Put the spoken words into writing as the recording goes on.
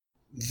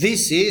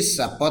This is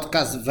a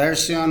podcast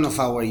version of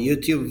our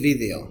YouTube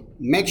video.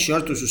 Make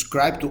sure to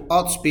subscribe to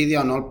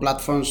Oddspedia on all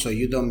platforms so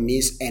you don't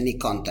miss any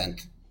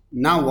content.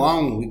 Now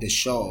on with the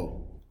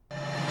show.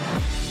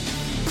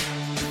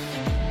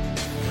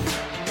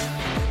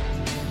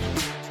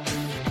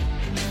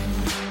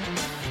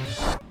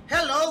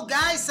 Hello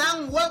guys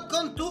and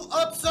welcome to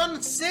Odds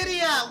on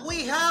Serie.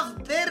 We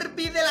have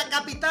Derby della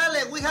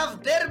Capitale, we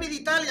have Derby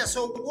d'Italia,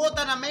 so what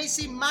an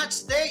amazing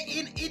match day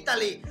in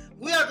Italy.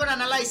 We are going to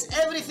analyze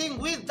everything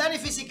with Danny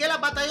Fisichella,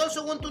 but I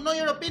also want to know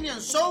your opinion.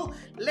 So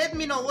let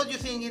me know what you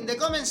think in the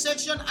comment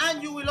section,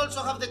 and you will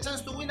also have the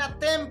chance to win a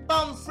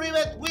 £10 free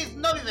bet with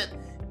Novibet.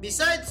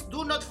 Besides,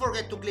 do not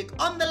forget to click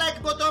on the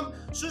like button,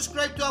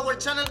 subscribe to our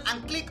channel,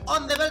 and click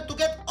on the bell to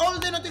get all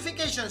the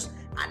notifications.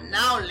 And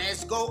now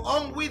let's go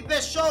on with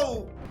the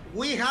show.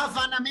 We have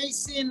an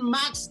amazing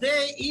match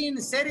day in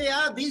Serie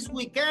A this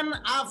weekend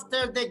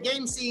after the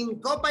games in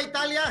Coppa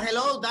Italia.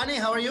 Hello, Danny,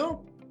 how are you?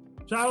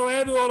 Ciao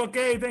Edu, all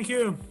okay, thank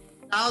you.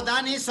 Now,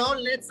 Danny, so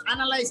let's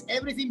analyze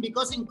everything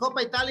because in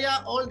Coppa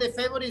Italia, all the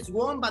favorites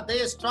won, but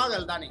they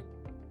struggled, Danny.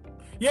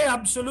 Yeah,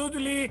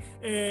 absolutely,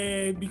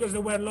 because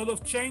there were a lot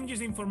of changes,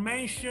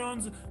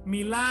 informations.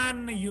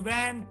 Milan,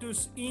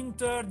 Juventus,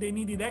 Inter, they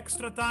needed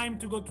extra time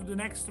to go to the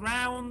next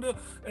round.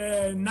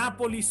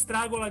 Napoli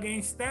struggled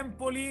against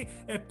Empoli.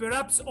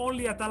 Perhaps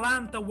only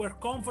Atalanta were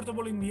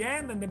comfortable in the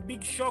end, and the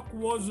big shock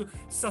was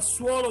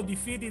Sassuolo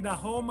defeated at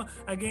home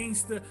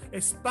against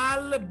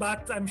Spal,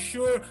 but I'm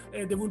sure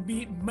there will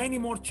be many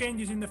more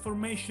changes in the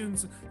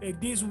formations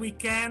this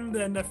weekend,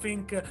 and I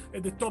think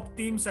the top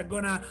teams are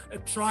gonna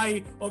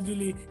try,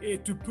 obviously,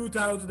 to put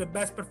out the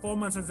best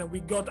performances, and we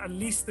got at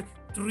least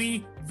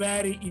 3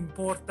 very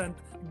important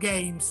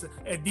games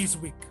this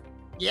week.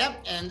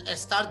 Yep, and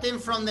starting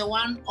from the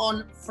one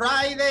on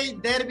Friday,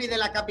 Derby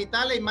della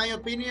Capitale, in my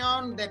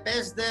opinion, the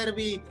best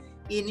derby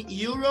in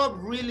Europe,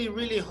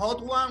 really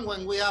hot one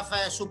when we have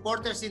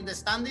supporters in the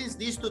standings.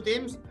 These two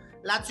teams,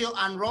 Lazio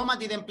and Roma,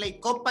 didn't play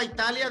Coppa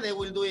Italia. They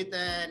will do it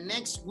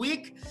next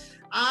week.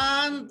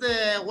 And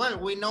well,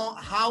 we know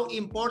how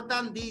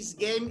important this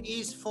game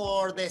is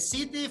for the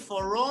city,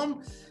 for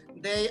Rome.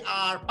 They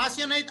are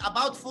passionate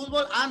about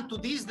football, and to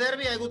this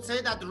derby, I would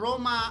say that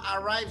Roma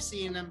arrives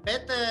in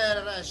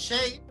better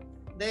shape.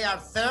 They are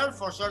third,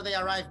 for sure they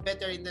arrive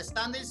better in the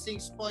standings,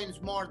 6 points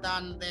more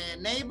than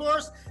the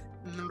neighbors.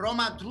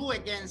 Roma drew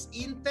against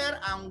Inter,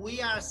 and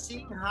we are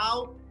seeing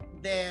how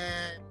the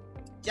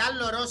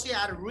Giallorossi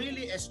are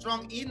really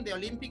strong in the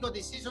Olimpico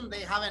this season.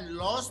 They haven't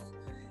lost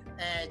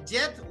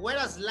yet,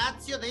 whereas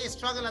Lazio, they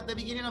struggled at the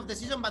beginning of the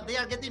season, but they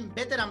are getting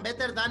better and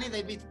better. Danny,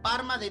 they beat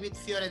Parma, they beat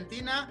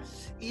Fiorentina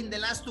in the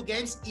last 2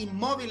 games.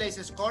 Immobile is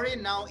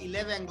scoring now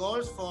 11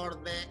 goals for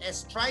the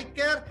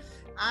striker,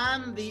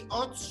 and the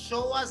odds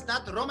show us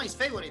that Roma is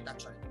favorite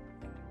actually.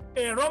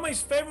 Roma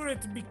is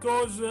favorite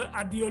because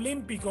at the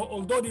Olimpico,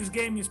 although this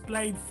game is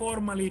played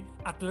formally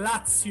at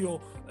Lazio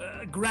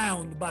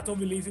ground, but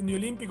obviously it's in the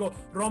Olimpico,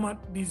 Roma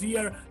this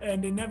year,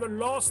 and they never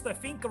lost. I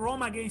think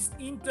Roma against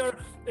Inter,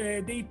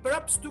 they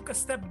perhaps took a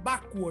step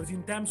backwards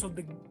in terms of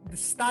the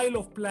style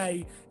of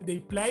play they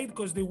played,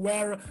 because they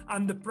were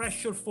under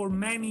pressure for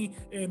many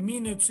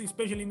minutes,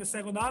 especially in the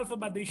second half,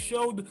 but they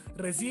showed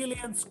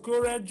resilience,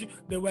 courage,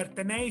 they were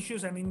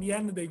tenacious, and in the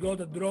end they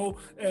got a draw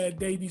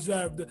they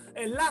deserved.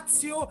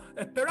 Lazio,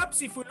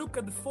 perhaps if we look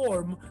at the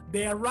form,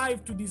 they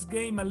arrived to this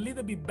game a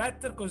little bit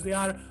better because they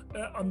are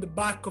on the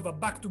back of a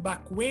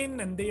back-to-back win,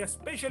 and they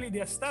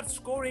start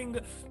scoring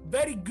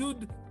very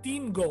good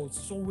team goals.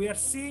 So we are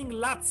seeing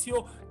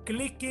Lazio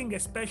clicking,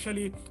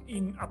 especially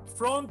in up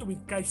front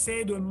with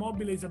Caicedo and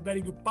Mobile is a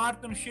very good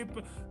partnership.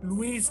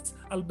 Luis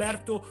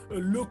Alberto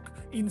look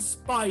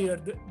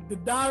inspired. The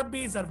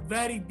derbies are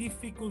very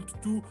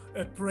difficult to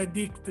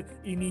predict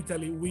in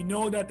Italy. We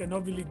know that, and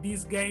obviously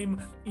this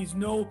game is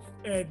no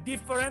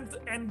different,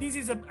 and this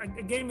is a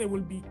game that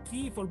will be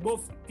key for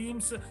both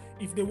teams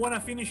if they want to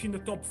finish in the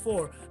top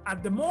 4.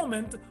 At the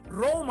moment,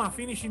 Roma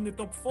finish in the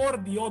top 4,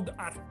 the odds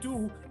are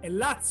 2,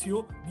 and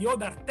Lazio, the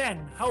odds are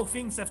 10. How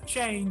things have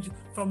changed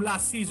from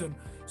last season.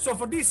 So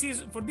for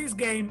this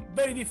game,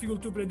 very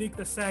difficult to predict.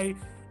 To say,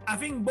 I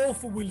think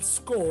both will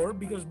score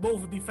because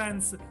both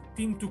defense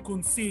tend to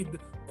concede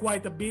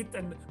quite a bit,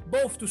 and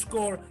both to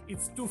score,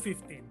 it's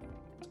 2-15.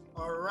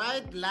 All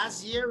right,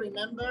 last year,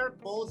 remember,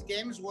 both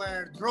games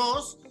were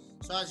draws.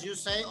 So as you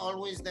say,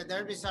 always the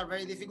derbies are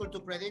very difficult to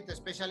predict,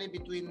 especially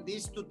between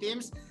these two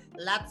teams.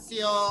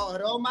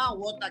 Lazio-Roma,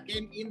 what a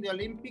game in the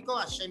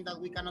Olimpico. A shame that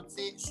we cannot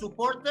see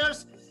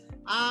supporters.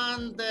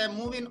 And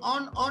moving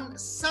on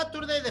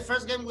Saturday, the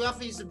first game we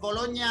have is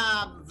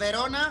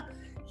Bologna-Verona.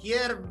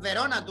 Here,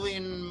 Verona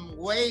doing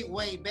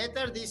way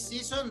better this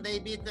season. They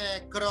beat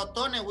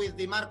Crotone with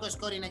Di Marco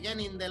scoring again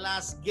in the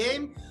last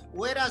game.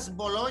 Whereas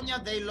Bologna,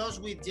 they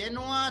lost with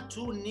Genoa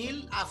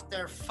 2-0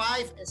 after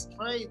 5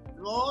 straight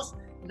draws.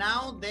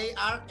 Now they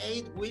are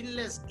 8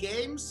 winless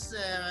games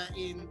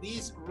in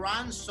this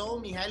run. So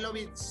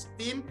Mihailovic's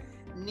team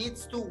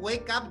needs to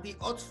wake up. The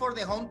odds for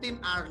the home team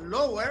are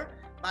lower.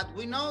 But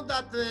we know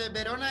that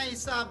Verona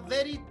is a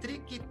very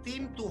tricky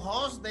team to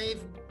host.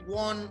 They've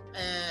won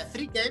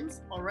 3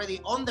 games already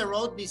on the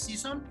road this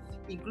season,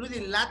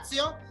 including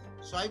Lazio.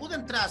 So I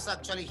wouldn't trust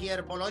actually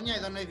here Bologna. I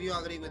don't know if you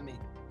agree with me.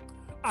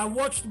 I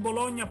watched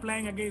Bologna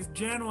playing against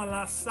Genoa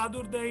last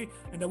Saturday,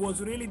 and I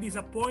was really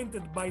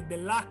disappointed by the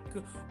lack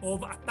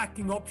of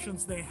attacking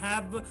options they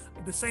have.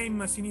 The same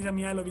Sinisa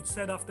Mihailovic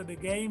said after the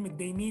game,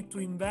 they need to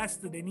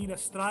invest, they need a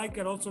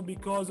striker, also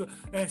because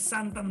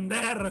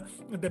Santander,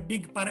 the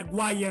big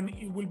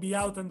Paraguayan, will be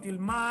out until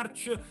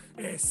March.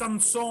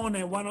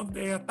 Sansone, one of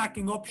the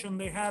attacking options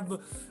they have,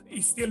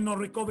 is still not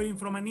recovering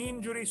from an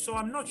injury, so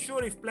I'm not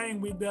sure if playing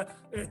with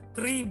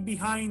 3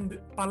 behind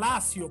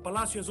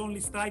Palacios only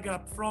striker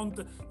up front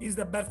is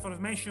the best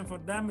formation for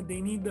them.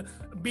 They need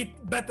a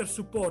bit better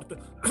support.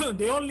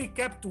 They only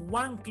kept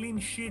 1 clean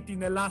sheet in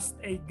the last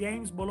 8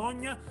 games,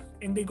 Bologna,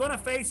 and they're gonna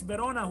face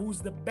Verona,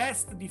 who's the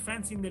best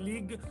defense in the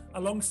league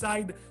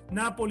alongside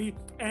Napoli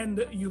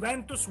and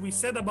Juventus. We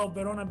said about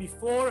Verona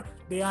before,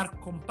 they are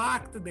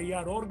compact, they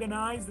are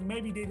organized,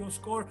 maybe they don't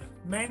score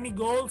many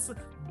goals,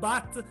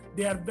 but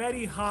they are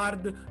very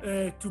hard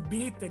to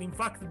beat, and in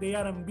fact they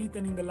are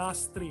unbeaten in the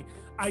last 3.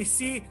 I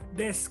see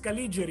the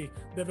Scaligeri,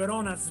 the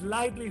Verona,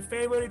 slightly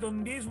favorite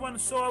on this one,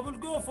 so I will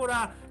go for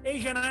a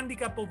Asian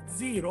handicap of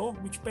 0,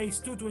 which pays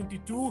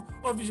 222.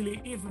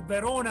 Obviously, if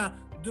Verona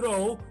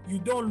draw, you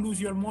don't lose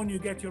your money, you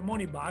get your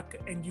money back,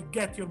 and you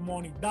get your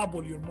money,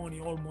 double your money,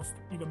 almost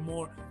even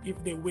more,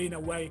 if they win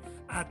away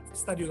at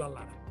Stadio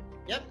Dallara.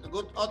 Yep,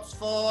 good odds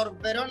for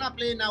Verona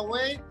playing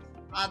away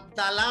at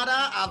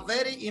Dallara. A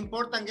very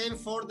important game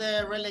for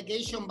the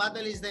relegation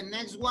battle is the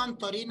next one,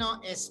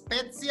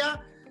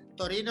 Torino-Spezia.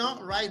 Torino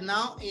right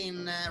now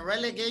in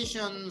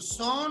relegation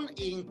zone.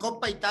 In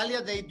Coppa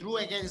Italia they drew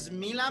against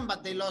Milan,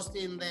 but they lost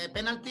in the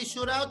penalty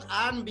shootout,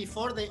 and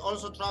before they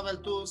also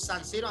traveled to San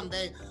Siro and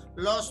they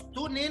lost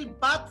 2-0.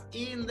 But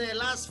in the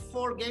last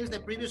 4 games, the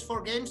previous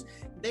 4 games,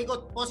 they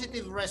got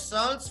positive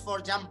results for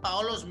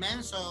Giampaolo's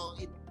men, so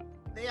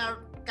they are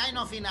kind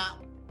of in a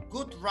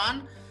good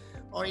run,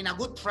 or in a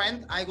good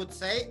trend, I would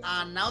say.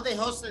 And now they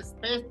host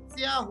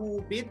Spezia,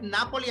 who beat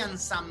Napoli and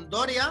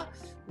Sampdoria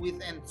with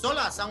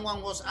Enzola.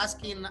 Someone was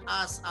asking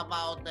us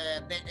about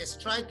the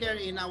striker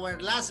in our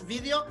last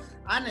video,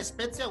 and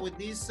Spezia with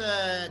these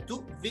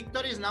 2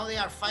 victories, now they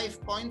are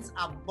 5 points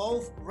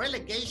above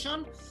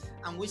relegation,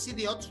 and we see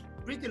the odds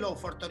pretty low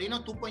for Torino,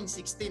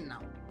 2.16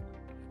 now.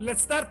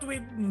 Let's start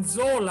with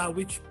Nzola,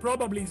 which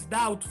probably is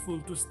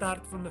doubtful to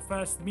start from the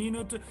first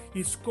minute.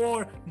 He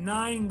scored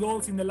 9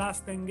 goals in the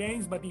last 10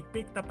 games, but he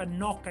picked up a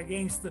knock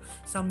against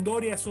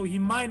Sampdoria, so he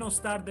might not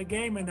start the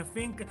game, and I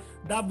think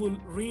that will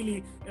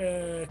really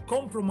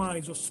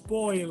compromise or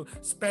spoil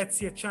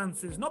Spezia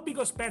chances. Not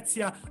because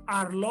Spezia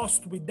are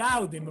lost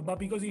without him, but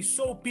because he's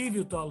so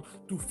pivotal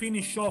to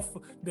finish off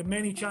the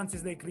many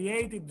chances they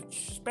created.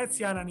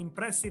 Spezia are an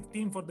impressive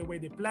team for the way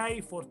they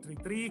play,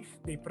 4-3-3,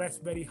 they press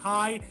very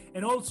high,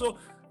 and also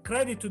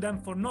credit to them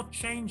for not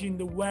changing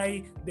the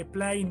way they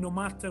play no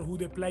matter who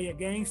they play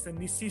against, and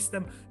this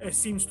system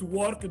seems to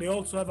work. They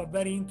also have a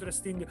very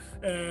interesting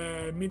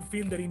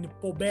midfielder in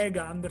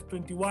Pobega, under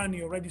 21.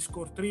 He already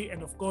scored 3,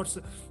 and of course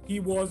he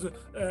was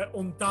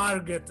on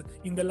target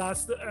in the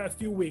last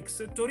few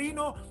weeks.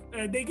 Torino,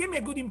 they gave me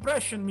a good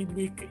impression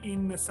midweek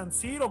in San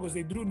Siro because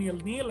they drew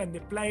 0-0 and they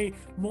play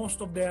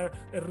most of their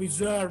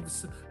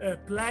reserves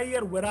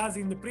player, whereas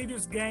in the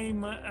previous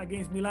game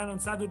against Milan on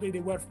Saturday they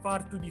were far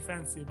too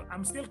defensive.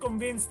 I'm still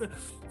convinced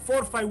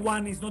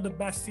 4-5-1 is not the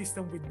best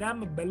system with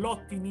them.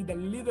 Belotti need a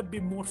little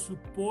bit more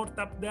support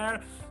up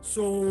there,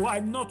 so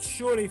I'm not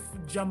sure if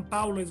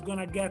Giampaolo is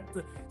gonna get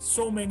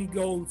so many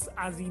goals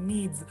as he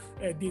needs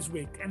this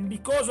week. And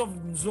because of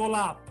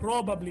Nzola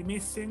probably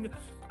missing,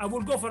 I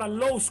will go for a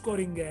low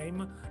scoring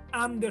game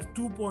under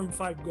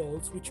 2.5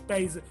 goals, which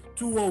pays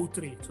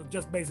 203, so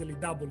just basically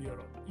double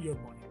your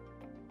money.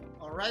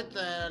 All right,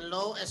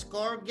 low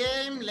score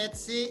game.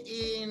 Let's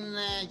see, in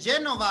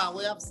Genova,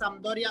 we have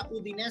Sampdoria,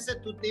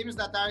 Udinese, 2 teams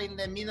that are in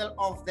the middle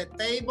of the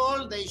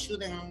table. They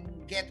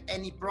shouldn't get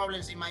any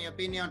problems, in my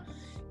opinion,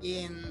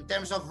 in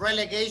terms of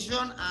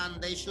relegation,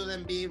 and they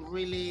shouldn't be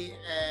really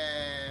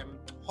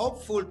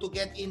hopeful to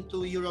get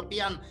into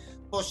European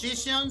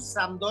positions.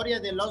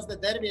 Sampdoria, they lost the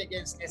derby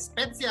against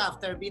Spezia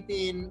after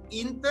beating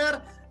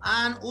Inter,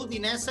 and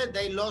Udinese,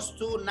 they lost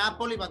to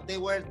Napoli, but they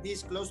were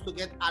this close to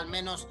get al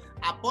menos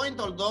a point,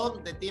 although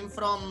the team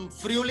from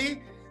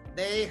Friuli,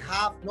 they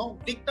have no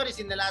victories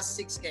in the last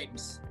 6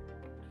 games.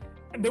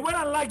 And they were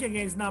unlucky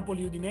against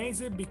Napoli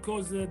Udinese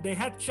because they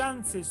had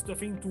chances to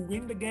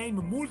win the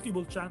game,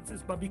 multiple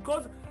chances, but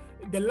because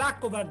the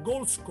lack of a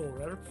goal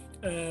scorer,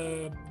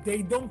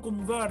 they don't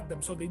convert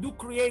them. So they do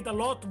create a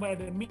lot via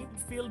the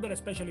midfielder,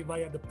 especially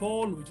via the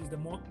Paul, which is the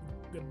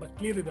but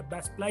clearly the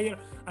best player.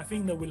 I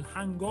think they will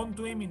hang on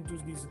to him into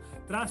this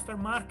transfer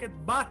market,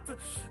 but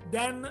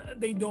then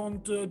they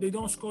don't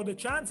score the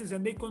chances,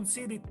 and they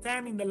conceded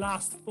 10 in the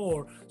last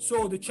 4.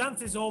 So the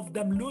chances of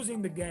them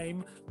losing the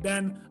game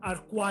then are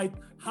quite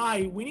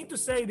high. We need to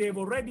say they've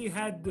already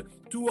had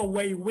 2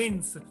 away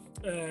wins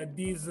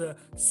this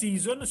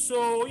season,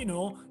 so it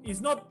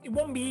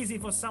won't be easy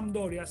for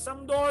Sampdoria.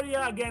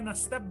 Sampdoria again a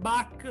step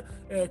back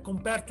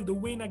compared to the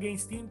win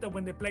against Inter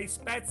when they play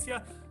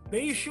Spezia.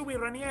 The issue with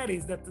Ranieri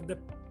is that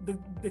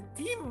the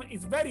team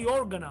is very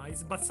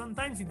organized, but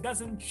sometimes it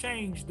doesn't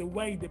change the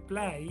way they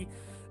play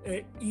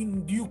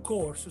in due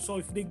course. So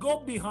if they go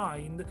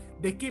behind,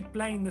 they keep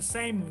playing the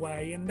same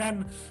way, and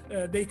then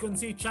they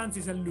concede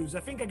chances and lose.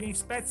 I think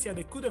against Spezia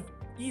they could have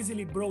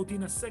easily brought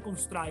in a second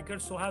striker,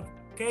 so have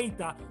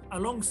Keita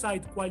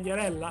alongside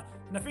Quagliarella,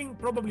 and I think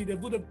probably they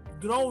would have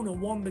drawn or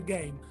won the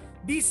game.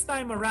 This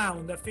time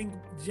around, I think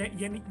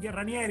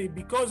Ranieri,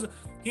 because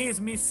he is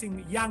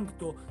missing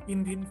Yankto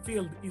in the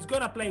infield, is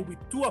going to play with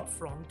 2 up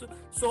front.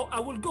 So I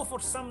will go for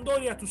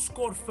Sampdoria to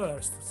score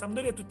first,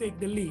 Sampdoria to take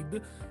the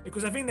lead,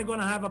 because I think they're going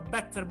to have a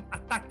better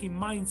attacking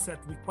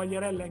mindset with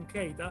Quagliarella and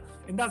Keita,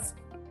 and that's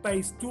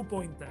pays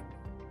 2.10.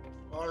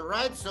 All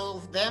right,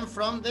 so then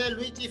from the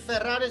Luigi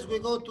Ferraris, we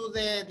go to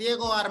the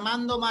Diego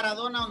Armando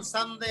Maradona on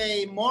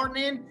Sunday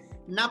morning.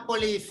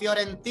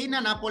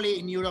 Napoli-Fiorentina, Napoli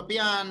in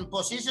European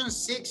position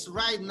 6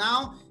 right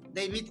now.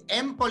 They beat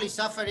Empoli,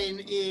 suffering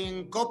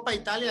in Coppa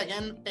Italia.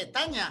 Again,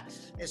 Petagna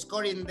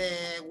scoring the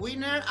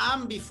winner.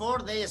 And before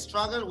they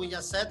struggled, we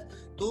just said,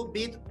 to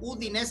beat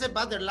Udinese.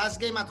 But their last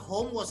game at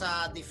home was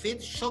a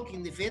defeat,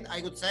 shocking defeat,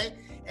 I would say,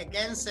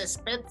 against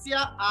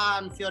Spezia.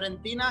 And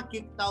Fiorentina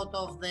kicked out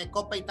of the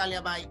Coppa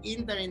Italia by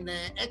Inter in the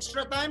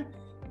extra time.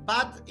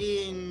 But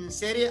in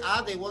Serie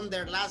A, they won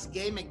their last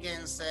game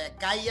against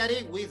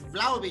Cagliari with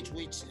Vlahovic,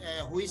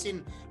 who is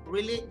in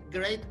really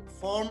great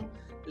form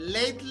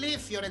lately.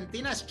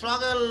 Fiorentina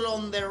struggled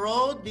on the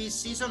road this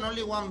season,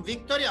 only 1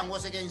 victory, and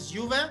was against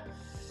Juve.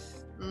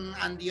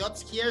 And the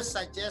odds here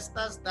suggest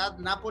us that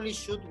Napoli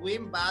should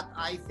win, but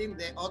I think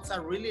the odds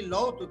are really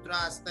low to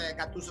trust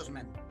Gattuso's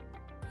men.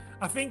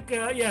 I think,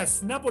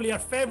 yes, Napoli are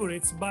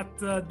favorites, but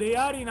they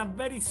are in a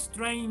very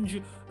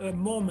strange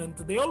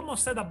moment. They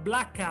almost had a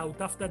blackout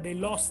after they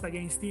lost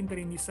against Inter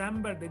in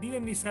December. They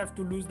didn't deserve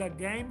to lose that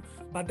game,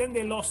 but then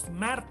they lost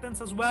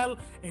Mertens as well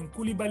and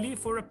Koulibaly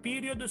for a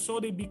period, so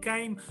they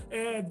became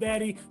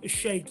very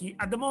shaky.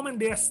 At the moment,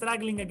 they are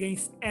struggling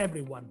against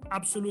everyone,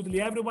 absolutely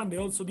everyone. They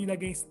also did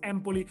against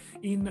Empoli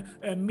in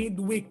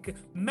midweek.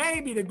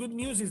 Maybe the good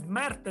news is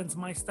Mertens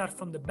might start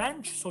from the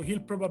bench, so he'll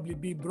probably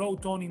be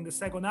brought on in the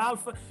second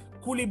half.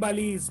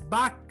 Koulibaly is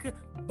back,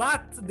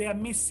 but they are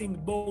missing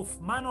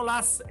both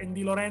Manolas and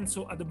Di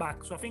Lorenzo at the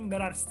back. So I think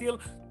there are still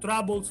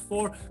troubles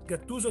for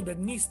Gattuso that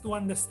needs to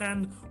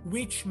understand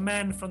which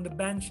man from the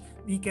bench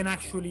he can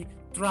actually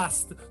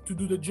trust to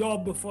do the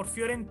job. For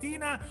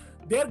Fiorentina,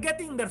 they're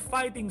getting their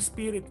fighting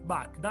spirit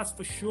back, that's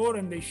for sure,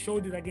 and they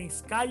showed it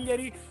against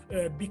Cagliari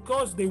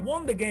because they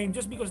won the game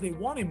just because they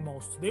won it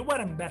most. They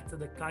weren't better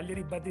than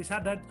Cagliari, but they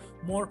had that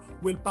more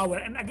willpower.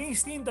 And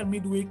against Inter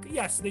midweek,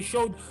 yes, they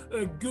showed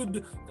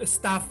good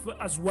stuff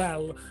as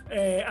well.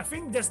 I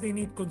think just they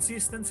need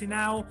consistency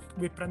now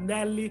with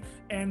Prandelli,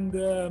 and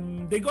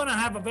they're gonna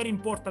have a very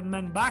important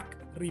man back,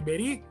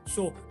 Ribéry,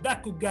 so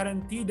that could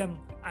guarantee them,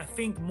 I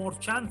think, more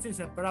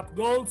chances and perhaps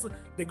goals.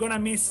 They're gonna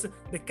miss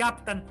the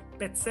captain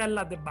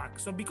Petzella at the back.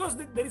 So because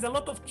there is a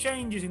lot of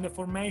changes in the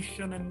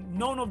formation and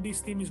none of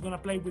this team is gonna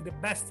play with the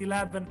best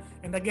 11,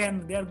 and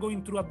again they are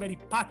going through a very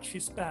patchy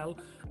spell,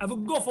 I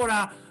would go for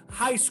a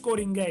high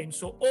scoring game,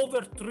 so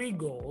over 3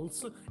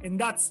 goals, and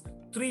that's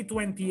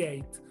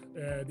 3.28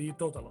 the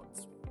total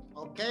odds.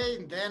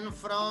 Okay, then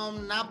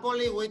from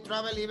Napoli we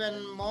travel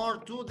even more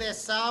to the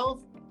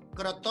south.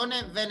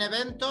 Crotone,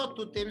 Benevento,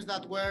 2 teams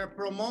that were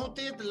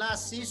promoted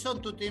last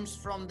season, 2 teams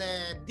from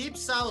the deep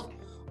south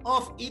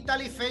of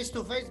Italy, face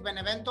to face.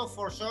 Benevento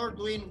for sure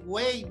doing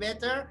way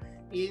better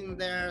in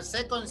their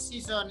second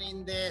season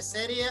in the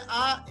Serie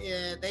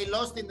A. They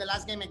lost in the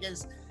last game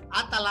against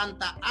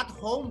Atalanta at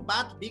home,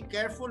 but be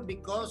careful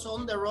because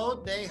on the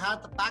road they had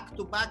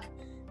back-to-back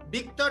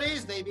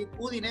victories. They beat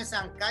Udinese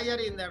and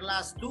Cagliari in their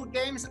last 2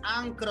 games,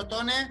 and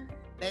Crotone,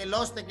 they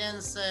lost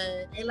against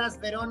Hellas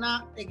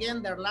Verona.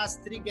 Again, their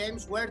last 3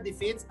 games were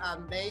defeats,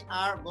 and they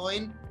are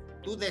going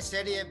to the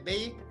Serie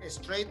B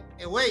straight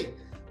away.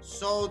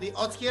 So the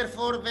odds here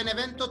for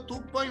Benevento,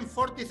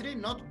 2.43,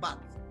 not bad.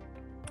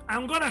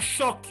 I'm gonna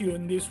shock you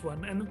in this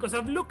one, and because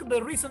I've looked at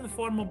the recent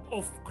form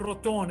of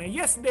Crotone.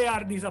 Yes, they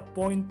are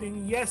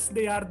disappointing. Yes,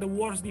 they are the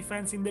worst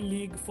defense in the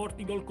league,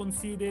 40 goals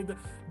conceded.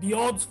 The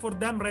odds for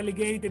them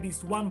relegated is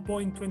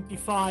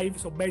 1.25,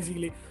 so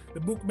basically the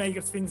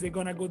bookmakers think they're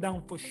gonna go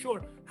down for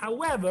sure.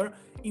 However,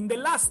 in the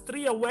last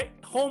 3 away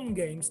home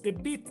games, they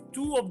beat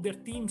 2 of their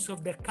teams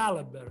of their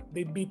caliber.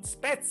 They beat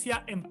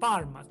Spezia and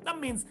Parma. That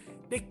means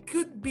they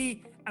could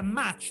be a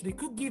match. They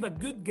could give a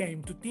good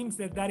game to teams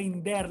that are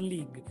in their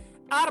league.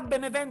 Are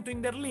Benevento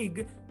in their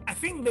league? I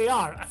think they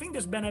are. I think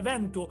this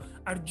Benevento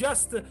are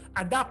just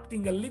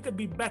adapting a little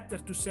bit better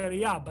to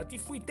Serie A. But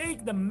if we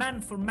take them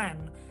man for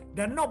man,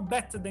 they're not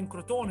better than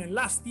Crotone.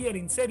 Last year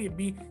in Serie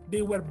B,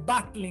 they were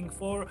battling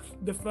for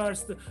the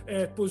first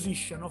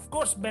position. Of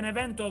course,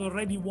 Benevento had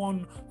already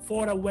won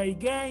 4 away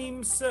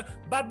games,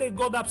 but they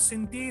got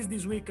absentees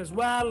this week as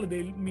well.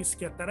 They miss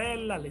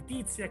Chiattarella,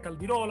 Letizia,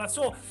 Caldirola.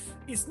 So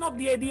it's not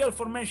the ideal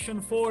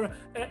formation for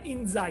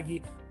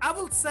Inzaghi. I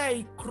will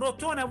say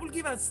Crotone, I will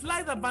give a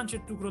slight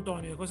advantage to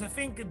Crotone because I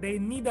think they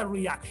need a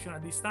reaction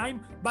at this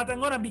time, but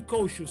I'm going to be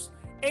cautious.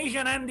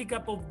 Asian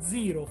handicap of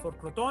 0 for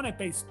Crotone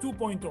pays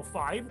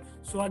 2.05.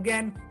 So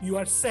again, you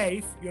are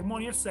safe, your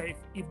money is safe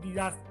if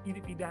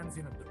it ends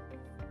in a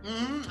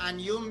draw. And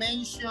you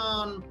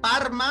mentioned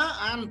Parma,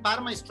 and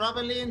Parma is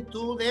traveling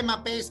to the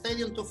Matchday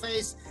Stadium to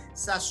face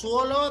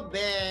Sassuolo.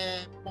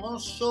 The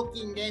most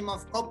shocking game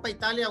of Coppa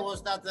Italia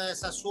was that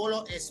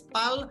Sassuolo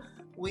Spal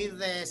with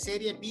the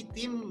Serie B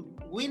team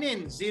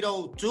winning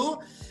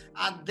 0-2.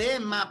 At the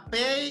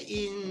Matchday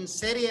in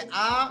Serie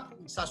A,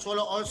 Sassuolo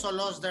also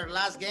lost their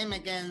last game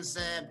against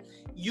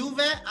Juve,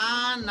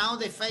 and now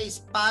they face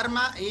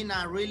Parma in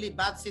a really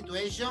bad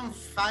situation.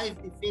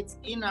 5 defeats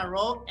in a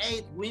row,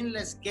 8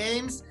 winless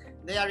games.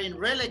 They are in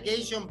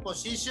relegation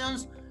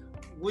positions.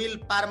 Will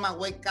Parma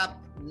wake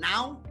up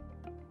now?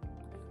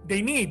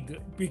 They need,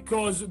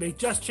 because they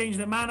just changed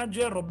the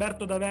manager.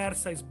 Roberto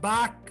D'Aversa is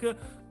back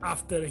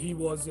after he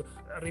was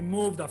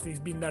removed, after he's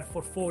been there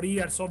for 4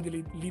 years.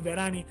 Obviously,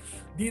 Liverani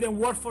didn't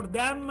work for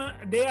them.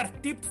 They are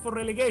tipped for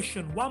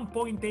relegation,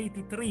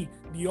 1.83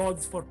 the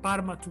odds for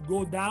Parma to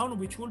go down,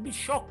 which will be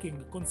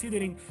shocking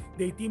considering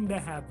the team they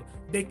have.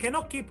 They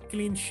cannot keep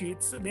clean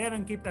sheets. They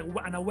haven't kept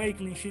an away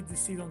clean sheet this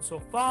season so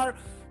far.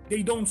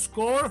 They don't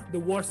score, the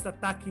worst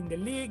attack in the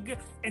league,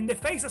 and they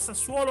face a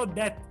Sassuolo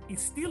that is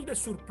still the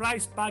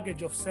surprise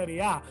package of Serie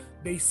A.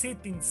 They sit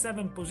in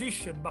 7th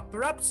position, but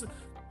perhaps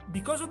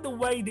because of the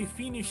way they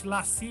finished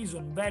last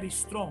season very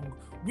strong,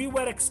 we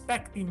were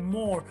expecting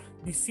more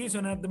this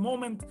season. At the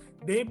moment,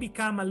 they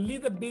become a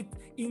little bit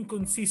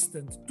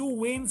inconsistent. 2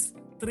 wins,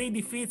 3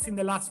 defeats in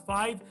the last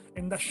 5,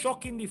 and a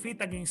shocking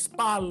defeat against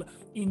Spal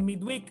in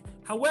midweek.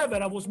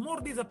 However, I was more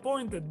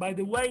disappointed by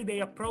the way they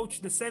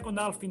approached the second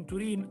half in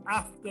Turin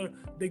after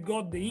they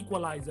got the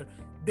equalizer.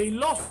 They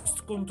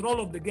lost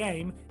control of the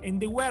game and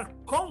they were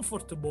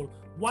comfortable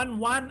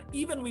 1-1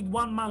 even with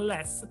 1 man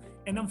less.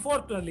 And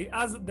unfortunately,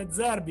 as De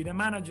Zerbi, the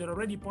manager,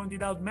 already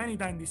pointed out many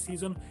times this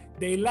season,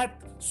 they let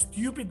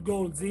stupid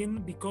goals in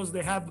because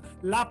they have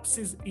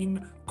lapses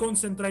in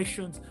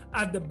concentrations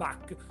at the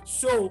back.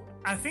 So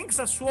I think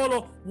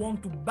Sassuolo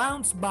want to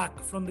bounce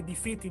back from the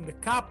defeat in the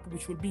Cup,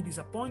 which will be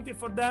disappointing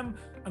for them.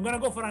 I'm going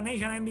to go for an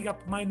Asian handicap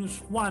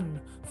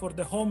 -1 for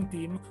the home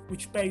team,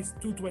 which pays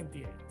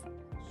 228.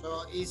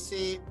 So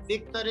easy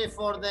victory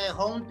for the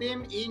home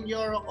team. In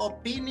your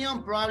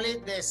opinion, probably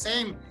the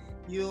same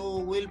you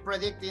will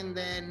predict in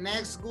the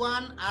next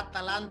one.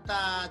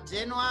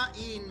 Atalanta-Genoa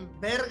in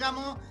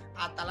Bergamo.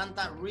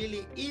 Atalanta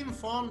really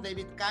informed.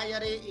 David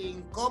Cagliari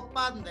in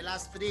Coppa. The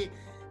last 3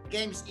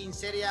 games in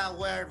Serie A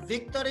were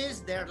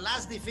victories. Their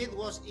last defeat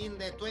was in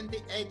the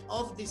 28th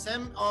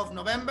of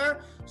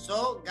November.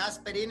 So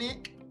Gasperini,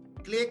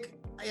 click,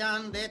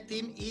 and the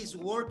team is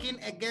working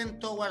again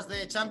towards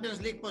the Champions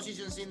League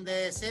positions in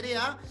the Serie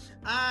A.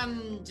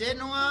 And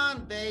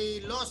Genoa, they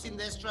lost in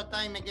the extra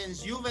time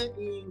against Juve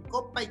in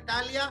Coppa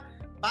Italia,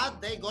 but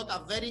they got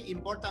a very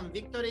important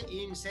victory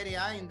in Serie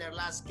A in their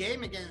last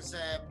game against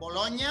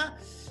Bologna.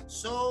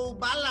 So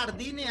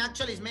Ballardini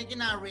actually is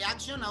making a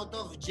reaction out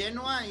of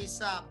Genoa.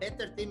 Is a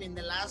better team in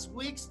the last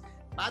weeks,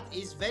 but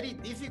it's very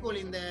difficult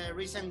in the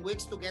recent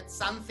weeks to get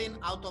something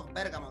out of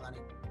Bergamo, Dani.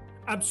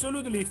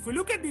 Absolutely. If we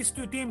look at these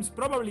 2 teams,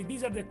 probably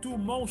these are the 2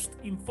 most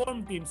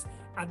informed teams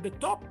at the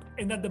top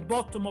and at the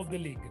bottom of the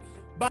league.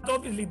 But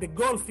obviously the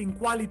gulf in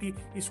quality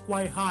is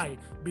quite high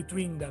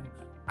between them.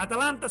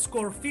 Atalanta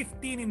scored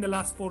 15 in the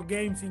last 4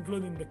 games,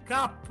 including the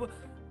Cup.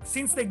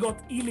 Since they got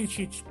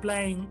Ilicic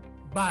playing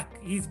back,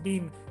 he's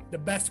been the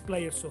best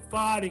player so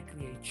far. He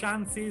creates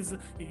chances,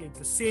 he gives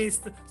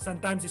assists,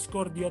 sometimes he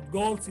scored the odd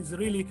goals. He's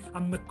really a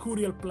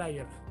mercurial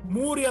player.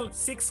 Muriel,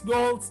 6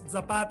 goals,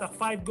 Zapata,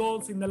 5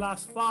 goals in the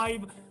last 5.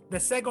 The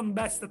second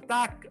best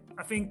attack.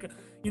 I think,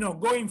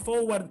 going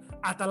forward,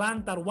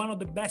 Atalanta are one of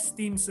the best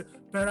teams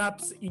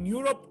perhaps in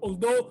Europe,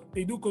 although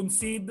they do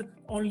concede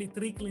only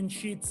 3 clean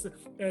sheets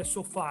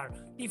so far.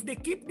 If they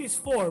keep this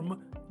form,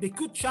 they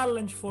could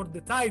challenge for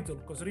the title,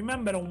 because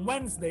remember on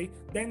Wednesday,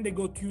 then they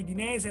go to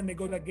Udinese and they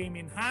got a game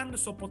in hand,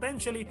 so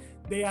potentially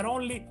they are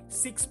only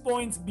 6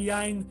 points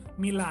behind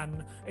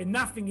Milan, and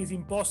nothing is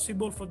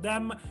impossible for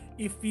them.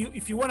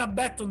 If you want to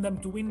bet on them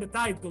to win the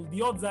title,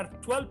 the odds are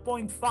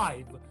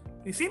 12.5.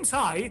 It seems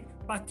high,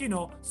 but you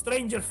know,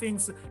 stranger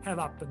things have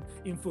happened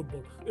in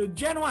football.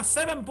 Genoa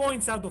 7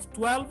 points out of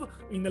 12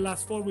 in the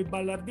last 4 with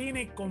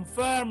Ballardini,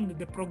 confirmed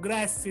the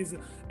progresses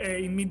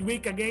in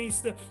midweek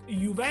against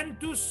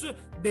Juventus.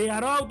 They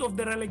are out of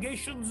the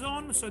relegation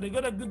zone, so they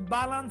got a good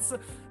balance,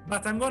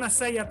 but I'm gonna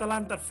say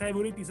Atalanta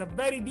favorite. Is a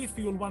very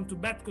difficult one to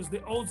bet because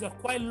the odds are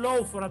quite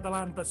low for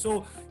Atalanta,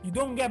 so you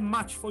don't get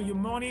much for your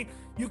money.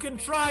 You can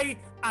try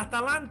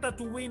Atalanta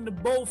to win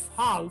both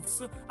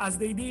halves, as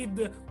they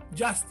did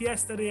just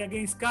yesterday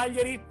against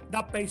Cagliari.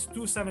 That pays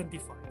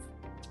 275.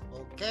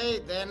 Okay,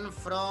 then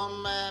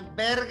from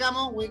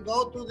Bergamo we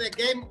go to the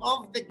game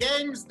of the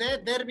games,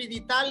 the Derby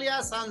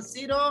d'Italia, San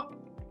Siro,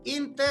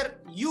 Inter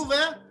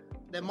Juve,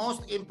 the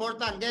most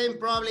important game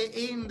probably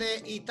in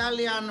the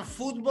Italian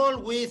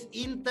football, with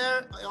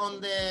Inter on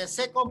the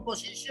second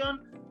position.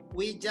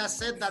 We just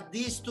said that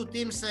these two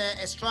teams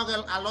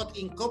struggle a lot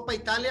in Coppa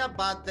Italia,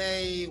 but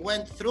they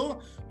went through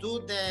to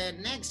the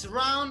next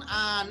round,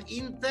 and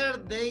Inter,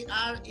 they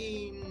are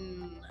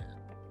in,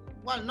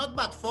 well, not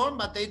bad form,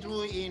 but they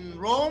drew in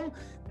Rome.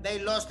 They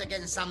lost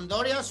against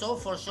Sampdoria, so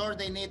for sure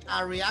they need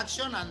a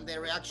reaction, and the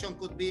reaction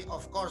could be,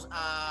 of course,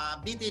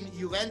 beating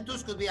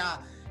Juventus could be a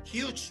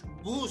huge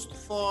boost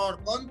for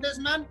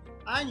Contesman.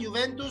 And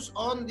Juventus,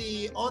 on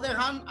the other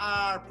hand,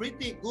 are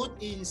pretty good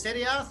in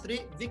Serie A,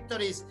 3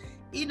 victories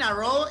in a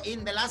row.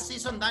 In the last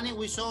season, Danny,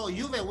 we saw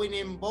Juve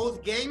winning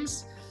both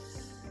games,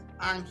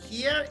 and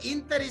here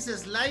Inter is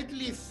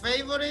slightly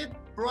favorite,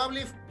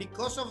 probably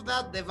because of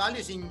that the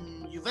values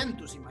in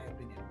Juventus, in my opinion.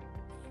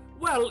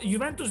 Well,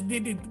 Juventus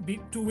did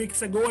it 2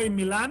 weeks ago in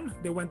Milan.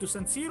 They went to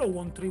San Siro,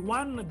 won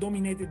 3-1,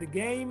 dominated the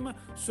game.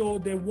 So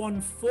they won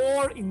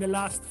 4 in the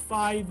last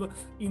 5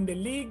 in the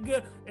league.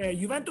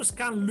 Juventus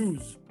can't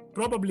lose.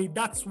 Probably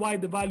that's why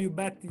the value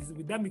bet is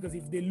with them, because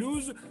if they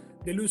lose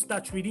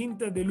touch with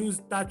Inter, they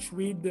lose touch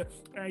with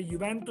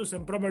Juventus,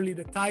 and probably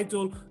the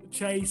title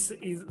chase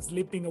is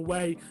slipping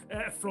away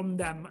from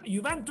them.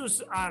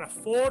 Juventus are a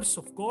force,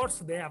 of course.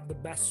 They have the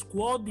best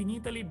squad in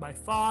Italy by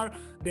far.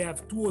 They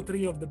have 2 or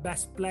 3 of the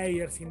best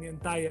players in the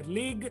entire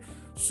league.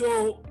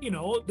 So, you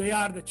know, they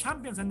are the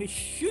champions, and they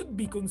should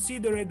be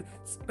considered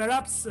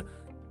perhaps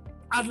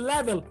at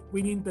level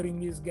with Inter in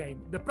this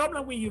game. The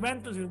problem with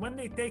Juventus is when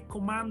they take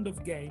command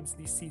of games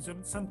this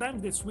season,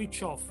 sometimes they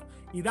switch off.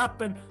 It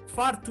happened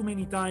far too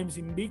many times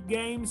in big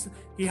games.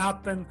 It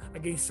happened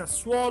against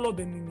Sassuolo,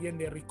 then in the end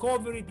they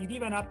recovered it. It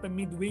even happened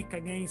midweek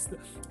against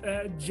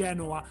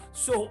Genoa.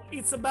 So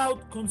it's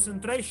about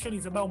concentration,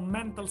 it's about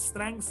mental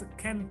strength.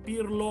 Can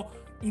Pirlo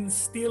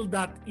instill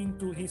that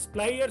into his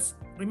players?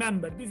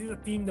 Remember, this is a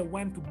team that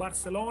went to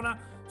Barcelona,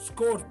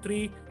 scored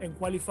 3 and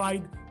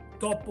qualified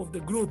top of the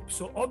group,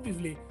 so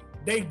obviously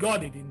they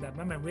got it in them.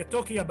 I mean, we're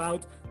talking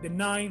about the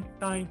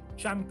 9-time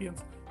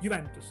champions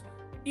Juventus.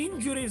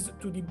 Injuries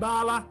to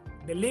Dybala,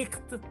 De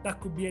Ligt,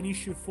 that could be an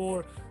issue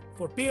for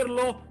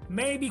Pirlo.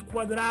 Maybe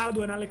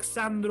Cuadrado and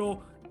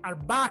Alexandro are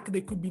back,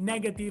 they could be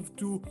negative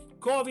to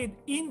COVID.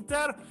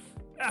 Inter,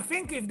 I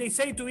think if they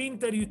say to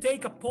Inter, you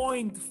take a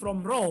point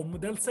from Rome,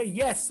 they'll say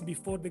yes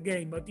before the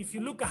game. But if you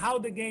look at how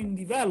the game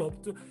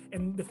developed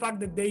and the fact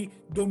that they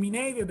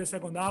dominated the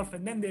second half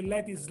and then they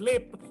let it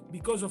slip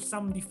because of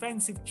some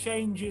defensive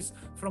changes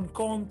from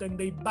Conte and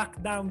they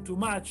back down too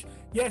much,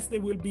 yes, they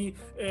will be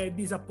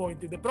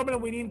disappointed. The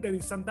problem with Inter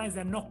is sometimes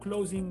they're not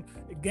closing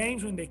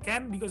games when they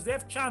can, because they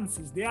have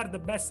chances. They are the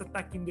best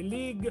attack in the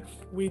league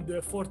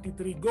with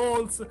 43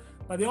 goals,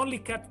 but they only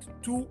kept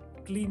 2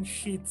 clean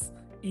sheets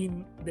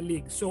in the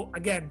league. So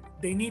again,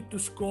 they need to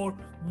score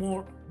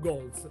more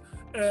goals.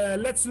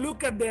 Let's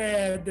look at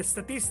the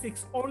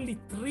statistics. Only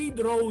 3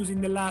 draws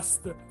in the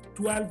last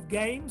 12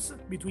 games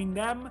between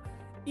them.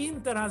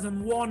 Inter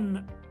hasn't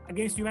won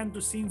against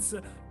Juventus since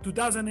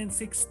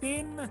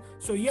 2016.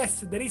 So yes,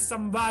 there is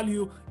some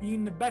value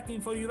in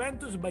betting for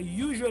Juventus, but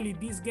usually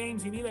these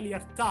games in Italy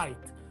are tight,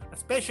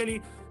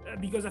 especially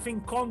because I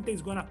think Conte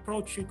is going to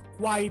approach it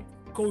quite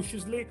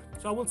cautiously.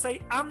 So I would say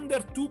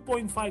under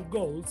 2.5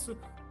 goals,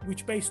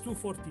 which pays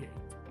 248.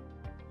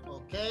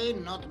 Okay,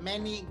 not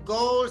many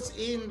goals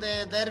in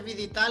the Derby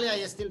d'Italia.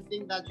 I still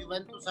think that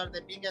Juventus are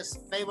the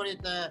biggest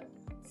favorite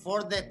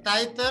for the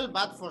title,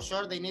 but for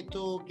sure they need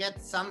to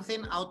get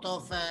something out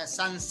of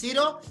San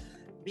Siro,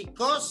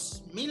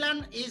 because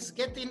Milan is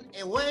getting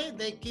away.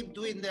 They keep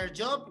doing their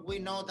job. We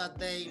know that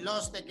they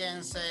lost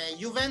against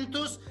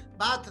Juventus,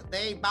 but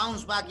they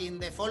bounced back in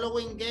the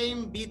following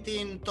game,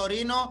 beating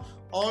Torino.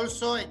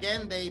 Also,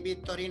 again, they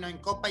beat Torino in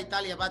Coppa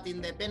Italia, but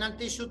in the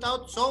penalty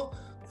shootout. So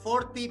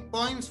 40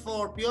 points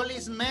for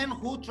Pioli's men,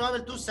 who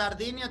traveled to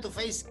Sardinia to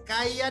face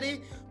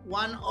Cagliari,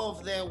 one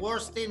of the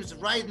worst teams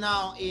right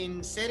now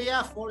in Serie.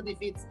 4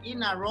 defeats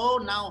in a row,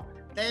 now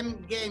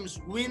 10 games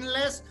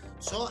winless.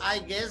 So I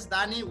guess,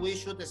 Danny, we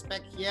should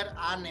expect here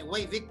an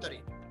away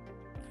victory.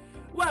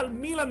 Well,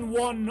 Milan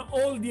won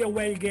all the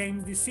away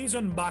games this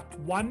season but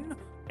one.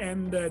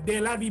 and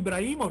they'll have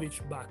Ibrahimovic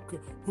back,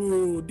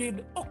 who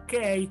did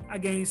okay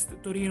against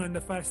Torino in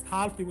the first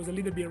half. He was a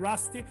little bit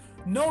rusty.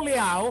 No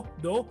Leao,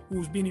 though,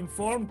 who's been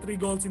informed, 3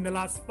 goals in the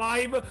last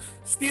 5.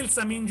 Still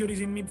some injuries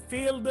in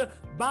midfield,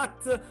 but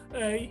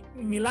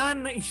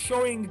Milan is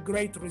showing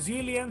great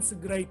resilience,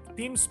 great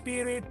team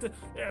spirit.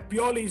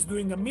 Pioli is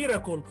doing a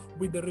miracle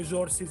with the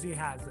resources he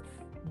has.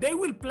 They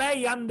will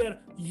play under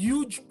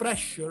huge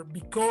pressure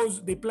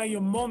because they play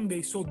on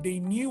Monday, so they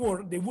knew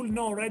or they will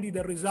know already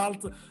the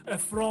result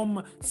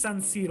from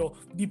San Siro.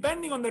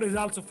 Depending on the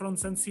results from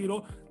San Siro,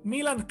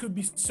 Milan could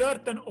be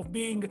certain of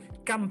being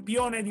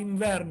Campione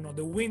d'Inverno,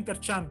 the winter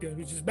champion,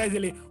 which is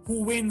basically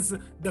who wins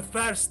the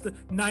first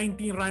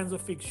 19 rounds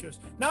of fixtures.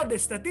 Now, the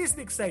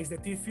statistics says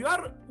that if you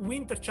are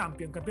winter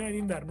champion, Campione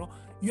d'Inverno,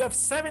 you have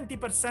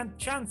 70%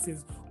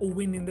 chances of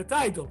winning the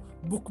title.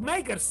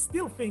 Bookmakers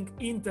still think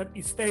Inter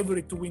is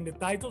favorite to win the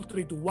title,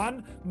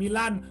 3-1,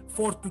 Milan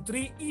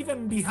 4-3,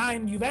 even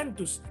behind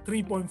Juventus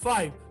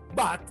 3.5.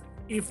 But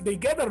if they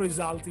get a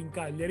result in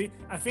Cagliari,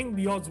 I think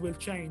the odds will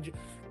change.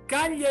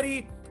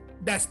 Cagliari,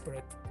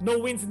 desperate. No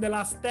wins in the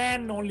last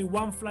 10, only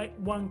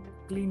one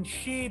clean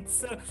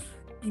sheets.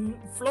 In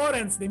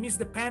Florence, they missed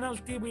the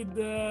penalty with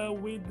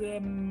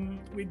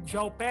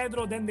João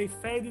Pedro, then they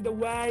faded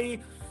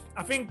away.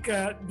 I think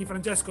Di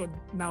Francesco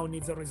now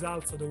needs a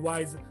result,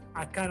 otherwise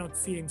I cannot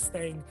see him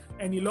staying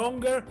any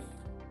longer.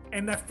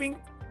 And I think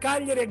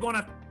Cagliari are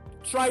gonna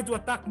try to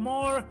attack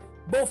more.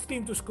 Both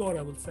teams to score,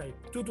 I would say.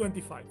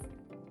 2.25.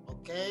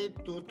 Okay,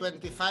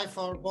 2.25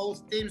 for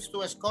both teams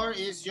to score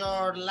is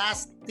your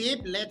last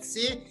tip. Let's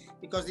see,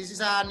 because this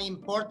is an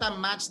important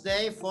match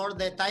day for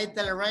the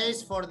title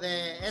race, for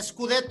the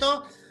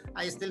Scudetto.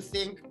 I still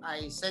think,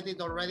 I said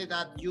it already,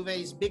 that Juve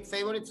is big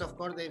favorites. Of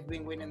course, they've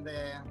been winning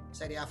the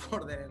Serie A for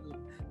the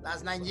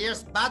last 9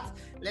 years. But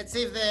let's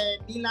see if the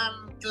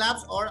Milan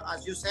clubs, or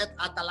as you said,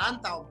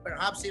 Atalanta, or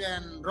perhaps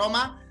even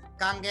Roma,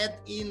 can get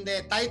in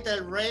the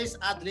title race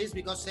at least,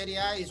 because Serie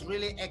A is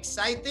really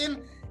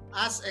exciting.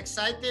 As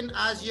exciting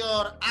as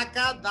your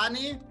ACA,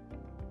 Danny.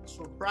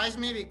 Surprise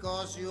me,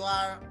 because you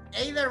are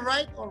either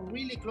right or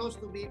really close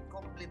to be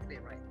completely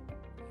right.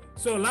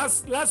 So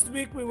last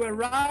week we were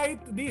right.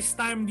 This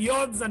time the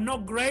odds are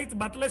not great,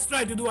 but let's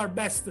try to do our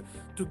best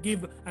to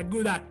give a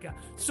good ACA.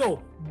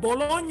 So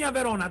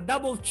Bologna-Verona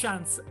double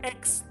chance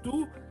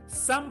X2,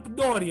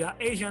 Sampdoria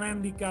Asian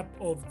handicap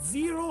of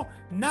 0,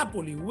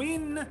 Napoli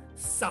win,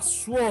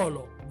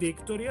 Sassuolo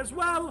victory as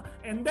well,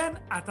 and then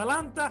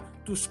Atalanta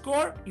to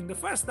score in the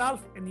first half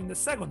and in the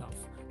second half.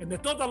 And the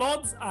total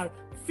odds are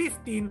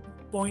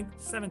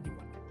 15.71.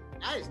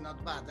 That is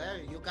not bad.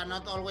 You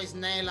cannot always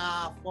nail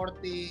a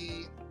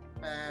 40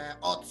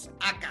 odds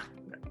ACA.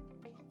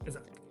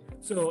 Exactly.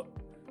 So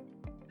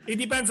it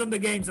depends on the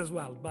games as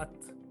well, but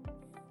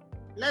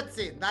let's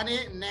see,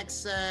 Danny,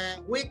 next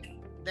week.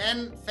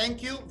 Then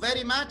thank you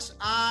very much,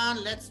 and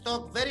let's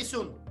talk very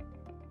soon.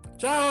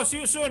 Ciao, see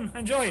you soon.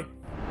 Enjoy.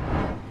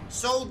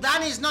 So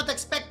Danny is not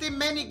expecting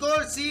many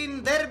goals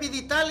in Derby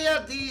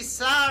d'Italia.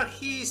 These are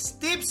his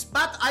tips,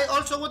 but I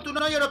also want to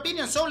know your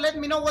opinion. So let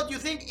me know what you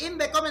think in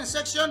the comment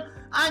section,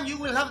 and you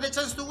will have the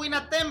chance to win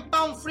a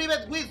 £10 free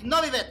bet with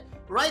Novibet.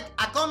 Write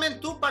a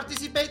comment to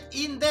participate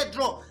in the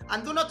draw.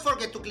 And do not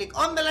forget to click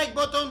on the like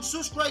button,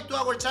 subscribe to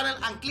our channel,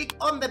 and click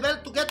on the bell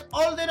to get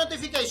all the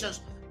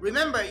notifications.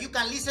 Remember, you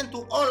can listen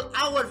to all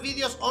our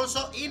videos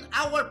also in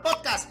our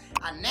podcast.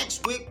 And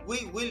next week,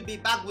 we will be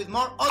back with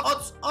more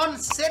odds on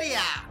Serie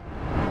A.